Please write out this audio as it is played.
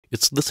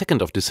It's the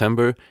 2nd of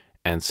December,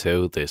 and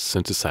so this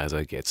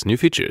synthesizer gets new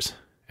features.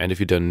 And if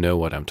you don't know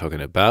what I'm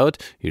talking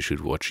about, you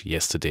should watch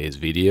yesterday's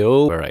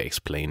video where I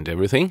explained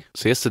everything.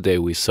 So yesterday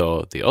we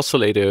saw the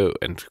oscillator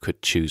and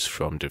could choose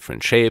from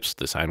different shapes: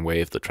 the sine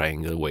wave, the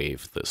triangle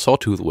wave, the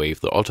sawtooth wave,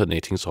 the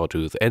alternating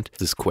sawtooth, and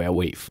the square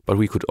wave. But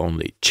we could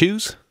only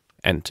choose,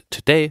 and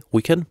today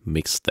we can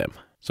mix them.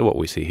 So what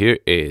we see here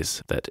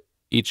is that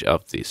each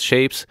of these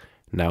shapes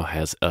now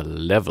has a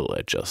level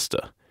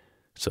adjuster.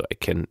 So I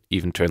can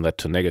even turn that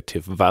to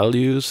negative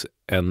values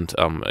and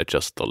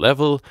adjust the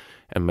level,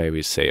 and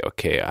maybe say,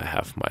 okay, I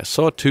have my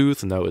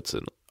sawtooth, now it's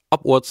an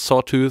upward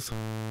sawtooth,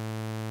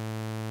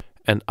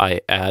 and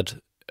I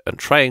add a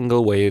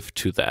triangle wave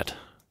to that.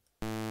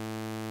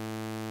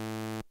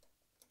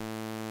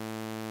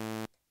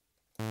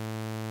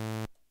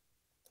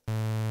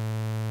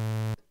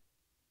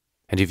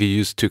 And if you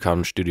used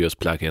Tukan Studio's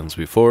plugins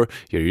before,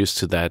 you're used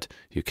to that.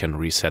 You can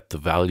reset the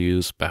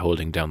values by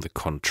holding down the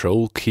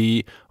Control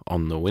key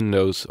on the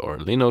Windows or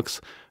Linux,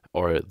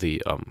 or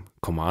the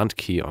Command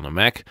key on a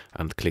Mac,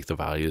 and click the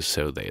values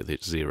so they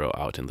zero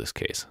out in this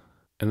case.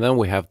 And then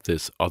we have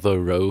this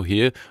other row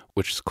here,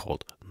 which is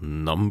called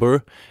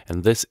number,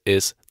 and this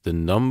is the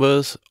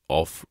numbers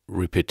of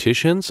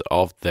repetitions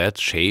of that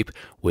shape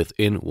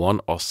within one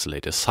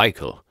oscillator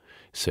cycle.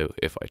 So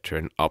if I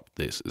turn up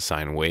this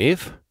sine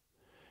wave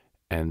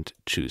and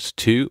choose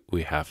 2,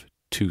 we have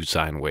 2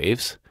 sine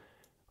waves,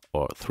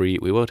 or 3,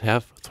 we would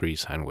have 3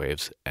 sine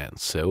waves, and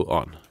so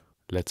on.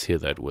 Let's hear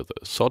that with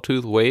a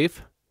sawtooth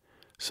wave.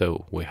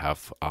 So we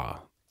have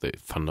the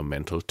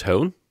fundamental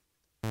tone.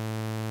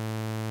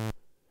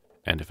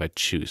 And if I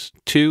choose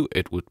 2,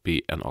 it would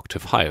be an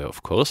octave higher,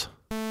 of course.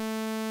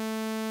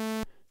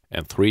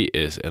 And 3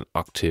 is an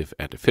octave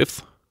and a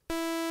fifth.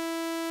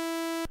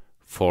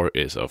 4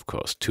 is, of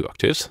course, 2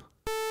 octaves.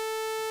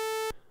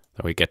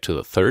 Then we get to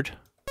the 3rd,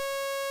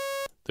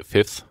 the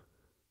 5th,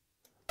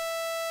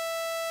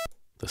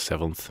 the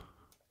 7th,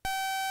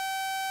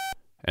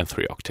 and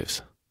 3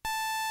 octaves.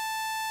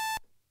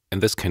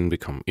 And this can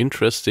become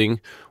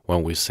interesting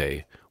when we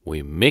say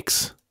we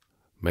mix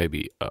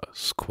maybe a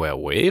square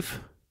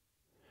wave,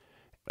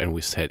 and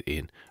we set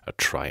in a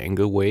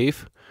triangle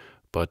wave,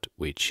 but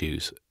we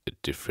choose a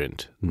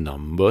different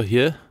number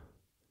here.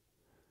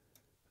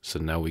 So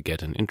now we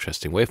get an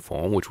interesting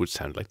waveform, which would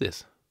sound like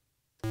this.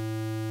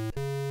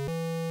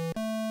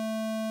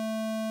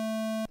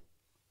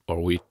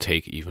 Or we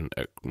take even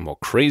a more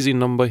crazy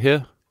number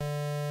here.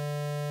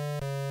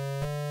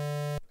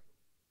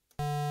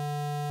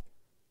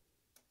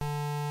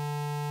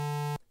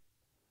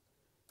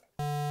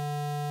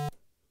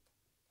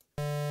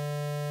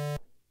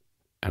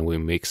 And we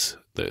mix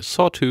the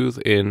sawtooth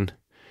in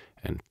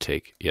and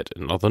take yet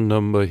another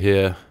number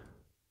here.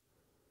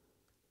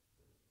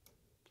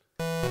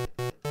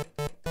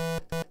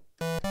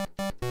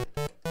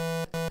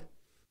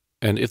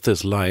 And if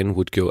this line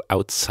would go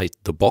outside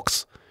the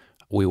box,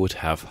 we would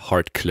have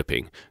hard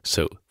clipping,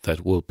 so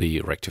that will be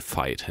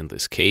rectified in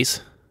this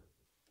case.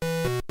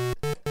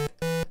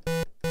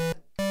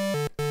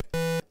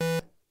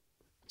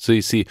 So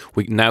you see,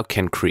 we now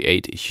can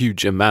create a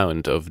huge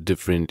amount of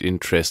different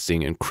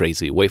interesting and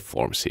crazy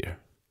waveforms here.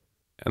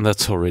 And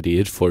that's already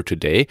it for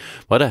today,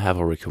 but I have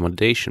a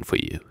recommendation for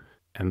you.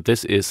 And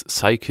this is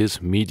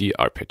Psyche's MIDI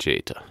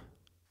arpeggiator.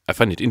 I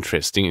find it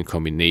interesting in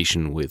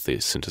combination with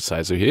this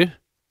synthesizer here.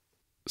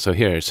 So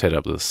here I set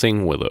up the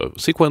thing with a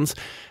sequence,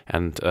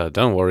 and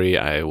don't worry,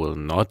 I will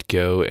not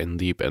go in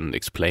deep and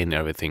explain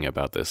everything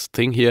about this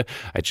thing here.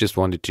 I just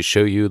wanted to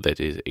show you that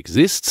it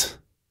exists,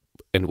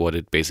 and what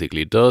it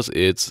basically does,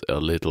 it's a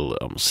little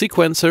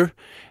sequencer,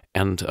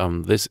 and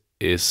this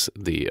is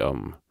the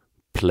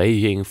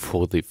playing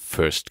for the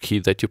first key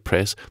that you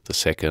press, the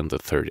second, the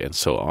third, and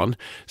so on.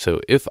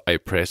 So if I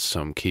press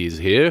some keys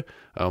here,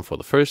 for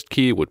the first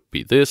key would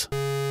be this.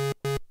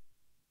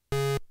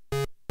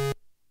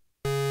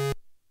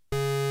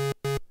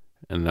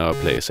 And now I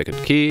play a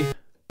second key.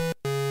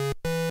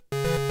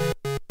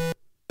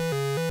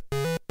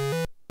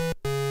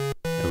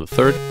 And the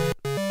third.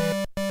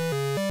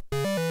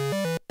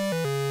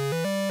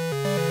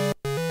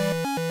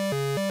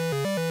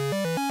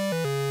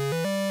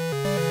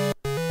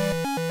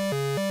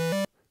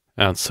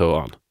 And so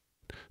on.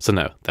 So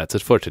now, that's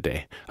it for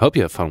today. I hope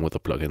you have fun with the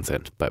plugins,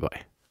 and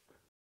bye-bye.